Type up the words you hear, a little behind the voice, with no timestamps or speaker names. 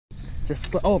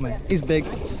Just, oh man, he's big.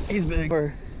 He's big.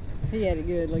 He had it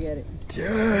good, look at it.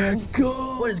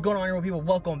 What is going on, everyone? People,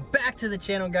 welcome back to the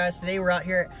channel, guys. Today we're out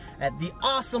here at the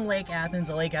awesome Lake Athens,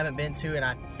 a lake I haven't been to in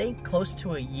I think close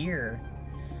to a year.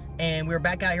 And we're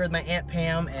back out here with my Aunt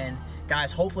Pam, and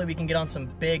guys, hopefully we can get on some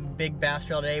big bass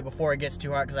trail today before it gets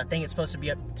too hot, because I think it's supposed to be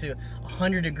up to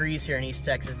 100 degrees here in East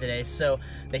Texas today. So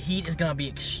the heat is gonna be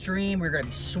extreme. We're gonna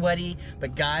be sweaty,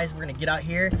 but guys, we're gonna get out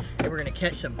here and we're gonna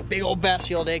catch some big old bass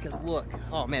trail today. Because look,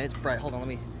 oh man, it's bright. Hold on, let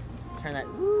me turn that.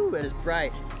 Woo, it is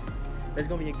bright. It's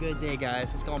gonna be a good day,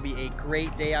 guys. It's gonna be a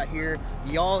great day out here.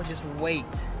 Y'all just wait.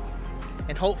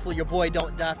 And hopefully your boy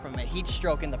don't die from a heat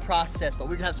stroke in the process, but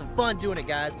we're gonna have some fun doing it,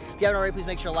 guys. If you haven't already, please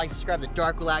make sure to like, subscribe to the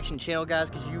DarkReel Action channel, guys,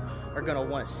 because you are gonna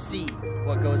wanna see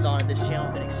what goes on at this channel,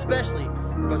 and especially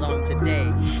what goes on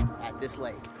today at this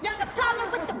lake. You got a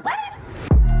problem with the what?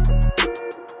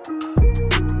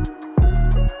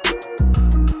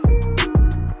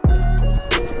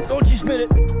 Don't you spit it.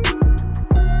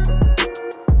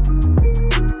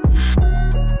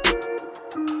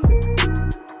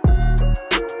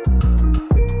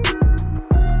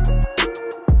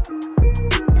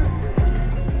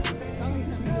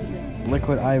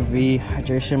 Liquid IV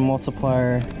hydration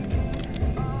multiplier.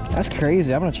 That's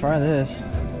crazy. I'm gonna try this.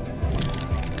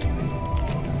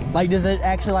 Like, does it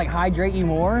actually like hydrate you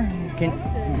more?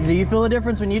 Do you feel the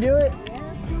difference when you do it?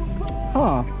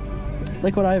 Huh.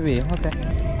 Liquid IV. Okay.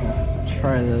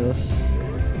 Try this.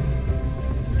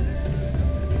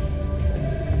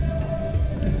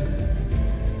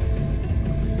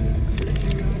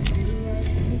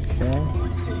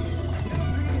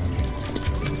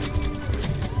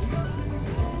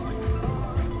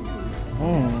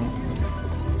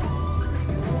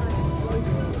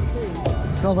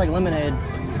 Smells like lemonade.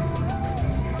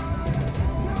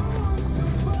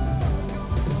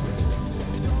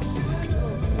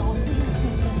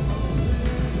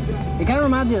 It kind of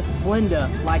reminds me of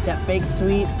Splenda, like that fake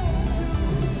sweet.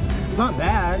 It's not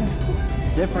bad.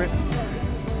 It's different.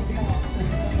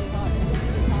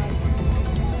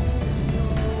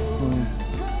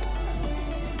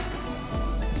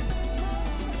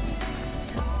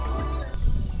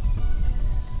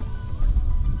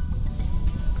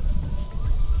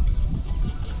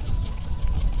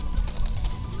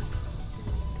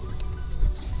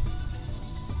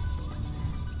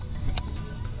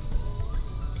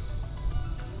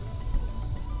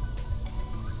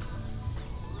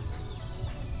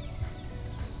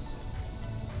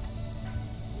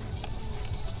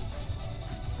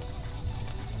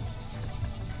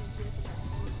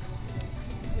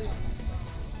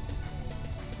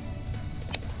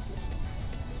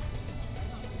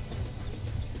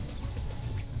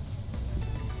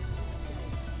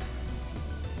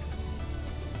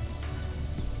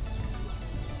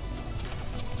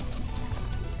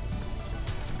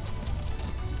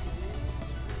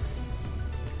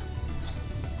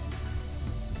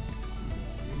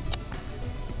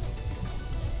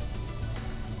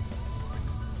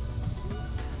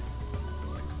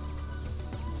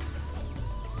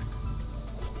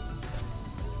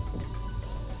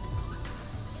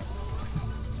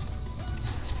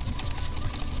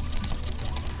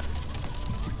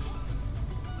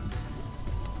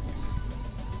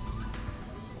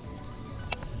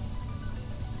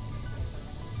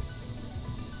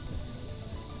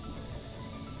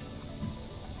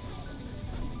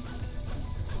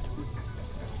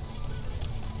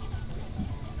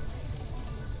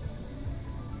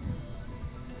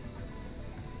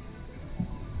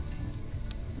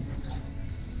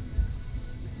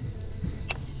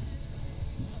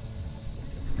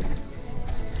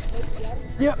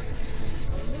 Yep.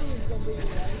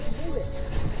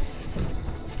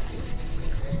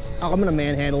 Oh, I'm gonna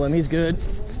manhandle him. He's good.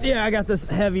 Yeah, I got this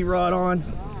heavy rod on.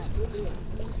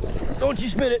 Don't you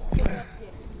spit it.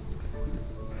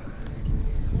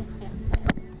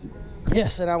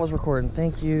 Yes, and I was recording.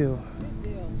 Thank you.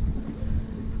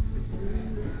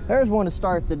 There's one to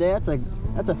start the day.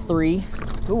 That's a 3.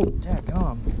 Ooh,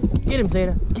 daggum. Get him,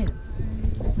 Zeta. Get him.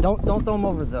 Don't throw him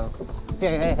over though.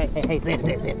 Hey, Zeta.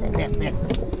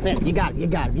 You got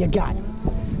him. You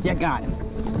got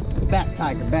him. Back,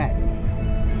 Tiger, back.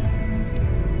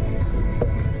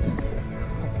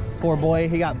 Poor boy,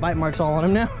 he got bite marks all on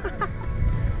him now. Can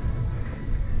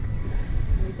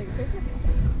we take a picture?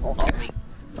 Oh,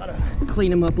 gotta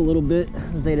clean him up a little bit.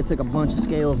 Zeta took a bunch of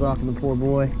scales off of the poor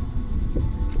boy.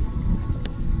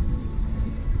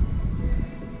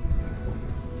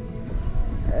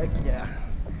 Heck yeah.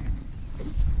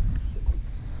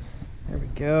 There we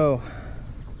go.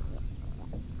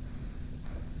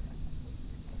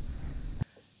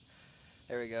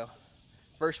 There we go.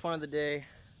 First one of the day.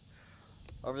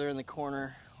 Over there in the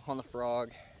corner on the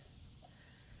frog.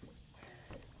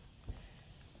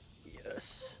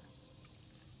 Yes.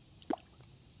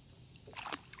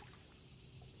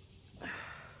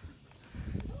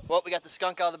 Well, we got the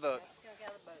skunk out of the boat.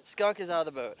 Skunk is out of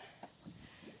the boat.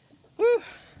 Woo!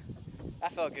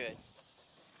 That felt good.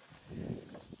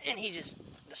 And he just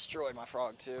destroyed my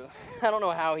frog too. I don't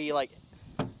know how he like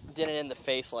did it in the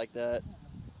face like that.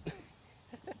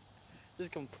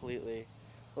 Just completely.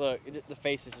 Look, the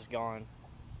face is just gone.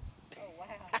 Oh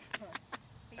wow.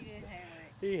 He did hammer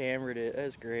it. He hammered it.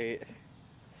 That's great.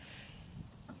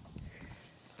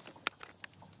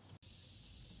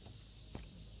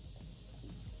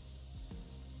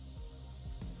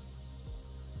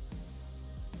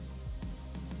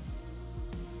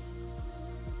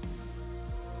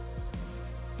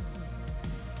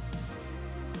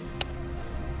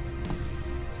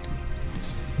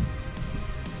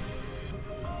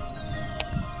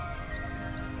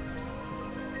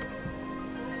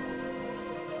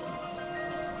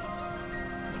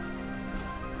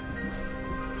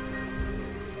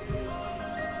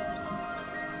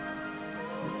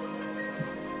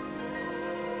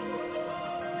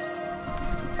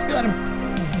 Got him.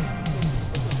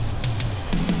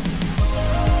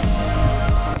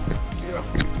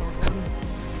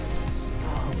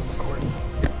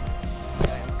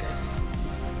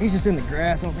 He's just in the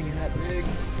grass. I don't think he's that big.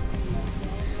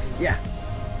 Yeah.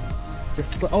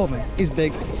 Just, oh man, he's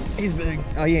big. He's big.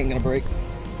 Oh, he ain't gonna break.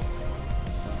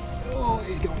 Oh,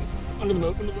 he's going under the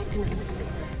boat. Under the boat. Come here, come here, come here.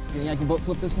 You think I can boat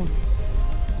flip this one?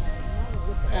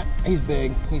 He's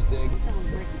big. He's big.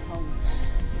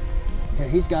 Yeah,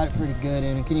 he's got it pretty good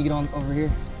in. Can you get on over here?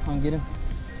 Come and get him.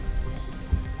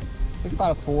 He's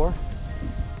about a 4.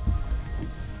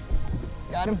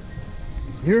 Got him.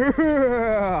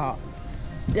 Yeah.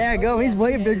 Yeah, go. He's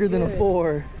way bigger than a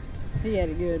 4. He had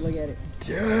it good. Look at it.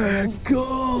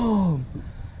 Go.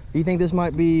 You think this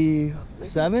might be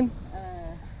 7?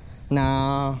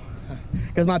 Nah,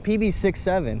 because my PB's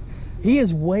 6'7". He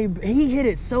is way. He hit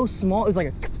it so small. It was like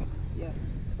a. Yeah.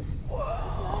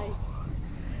 Whoa. Nice.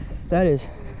 That is.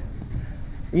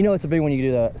 You know it's a big one. You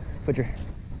do that. Put your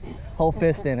whole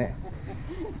fist in it.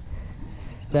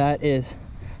 That is.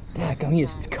 Dadgum, he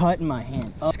is cutting my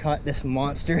hand. Just cut this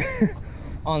monster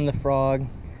on the frog.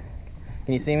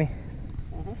 Can you see me?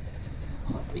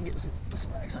 Let me get some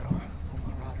snacks. I don't want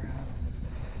my rod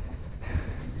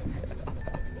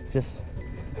around. Just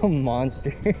a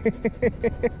monster.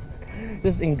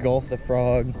 Just engulf the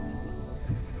frog.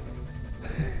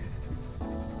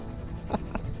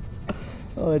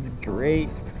 Oh, that's great.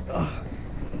 Oh,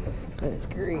 that is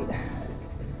great.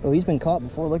 Oh, he's been caught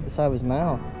before. Look at the side of his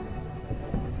mouth.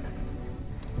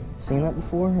 Seen that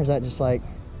before? Or is that just like,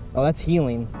 oh, that's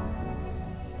healing.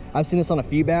 I've seen this on a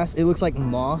few bass. It looks like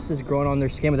moss is growing on their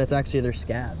skin, but that's actually their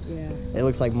scabs. Yeah. It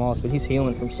looks like moss, but he's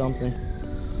healing from something.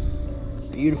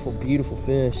 Beautiful, beautiful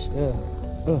fish.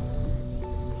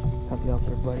 Help you out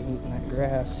there, buddy, eating that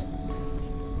grass.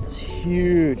 That's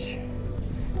huge.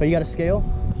 But you got a scale?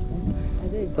 I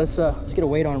do. Let's get a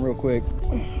weight on him real quick.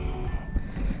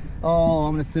 Oh,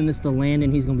 I'm gonna send this to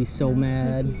Landon. He's gonna be so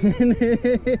mad.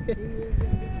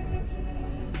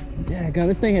 Daggone,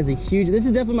 this thing has a huge. This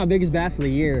is definitely my biggest bass of the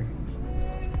year.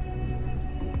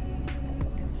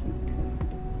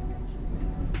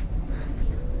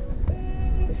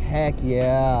 Heck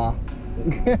yeah.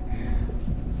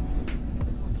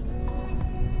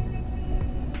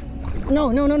 No.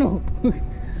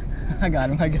 I got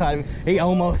him. He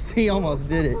almost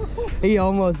did it. He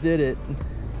almost did it.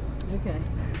 Okay.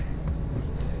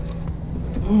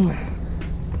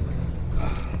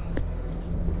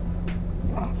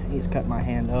 Oh, he's cut my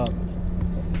hand up.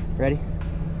 Ready?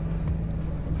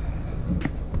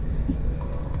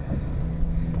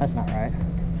 That's not right.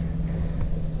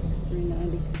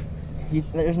 390.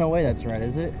 There's no way that's right,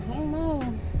 is it? I don't know.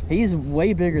 He's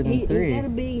way bigger than 3. He's got a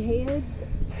big head.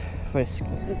 Let's try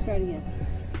it again.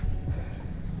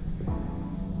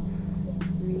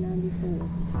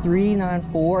 394.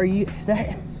 394. Are you?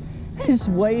 That is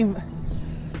way.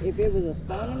 If it was a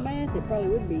spawning bass, it probably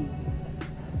would be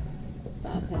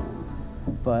 5 pounds.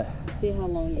 But See how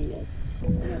long he is. I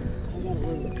got it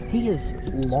really. he is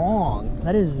long.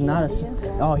 That is not a.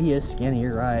 Oh, he is skinny.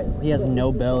 You're right. He has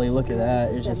no belly. Look at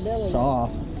that. It's just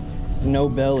soft. No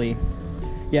belly.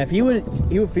 Yeah, if he would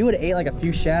have ate like a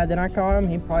few shad, then I caught him,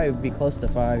 he'd probably be close to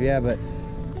 5. Yeah, but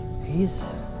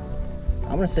he's.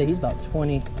 I'm gonna say he's about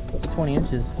 20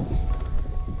 inches.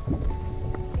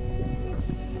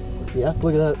 Yeah,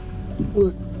 look at that.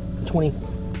 Look, 20.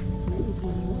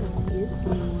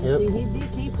 Yep. See, he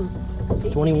did keep him.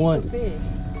 21.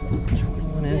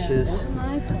 21. 21 inches. that's a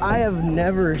nice one. I have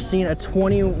never seen a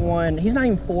 21. He's not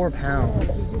even 4 pounds.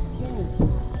 He's just skinny.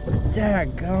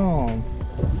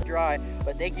 Daggone. Dry,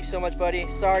 but thank you so much, buddy.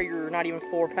 Sorry you're not even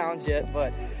 4 pounds yet,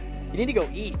 but you need to go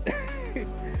eat.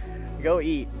 Go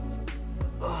eat.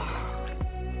 Ugh.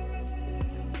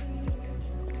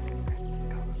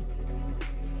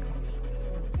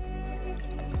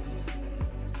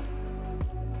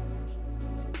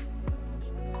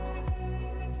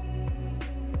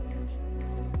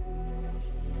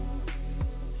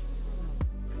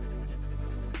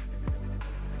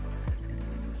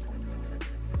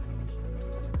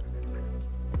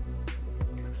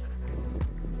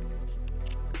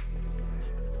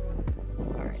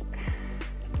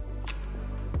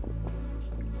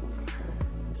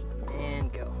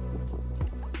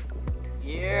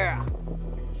 Yeah.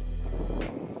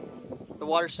 The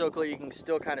water's so clear you can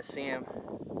still kind of see him.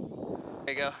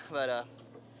 There you go. But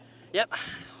yep.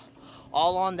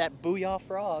 All on that Booyah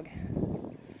Frog.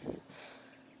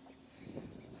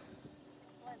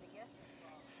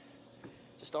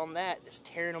 Just on that, just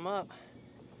tearing them up.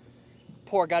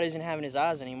 Poor guy isn't having his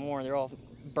eyes anymore. They're all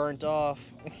burnt off.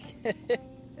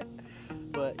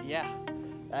 But yeah,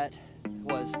 that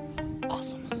was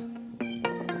awesome.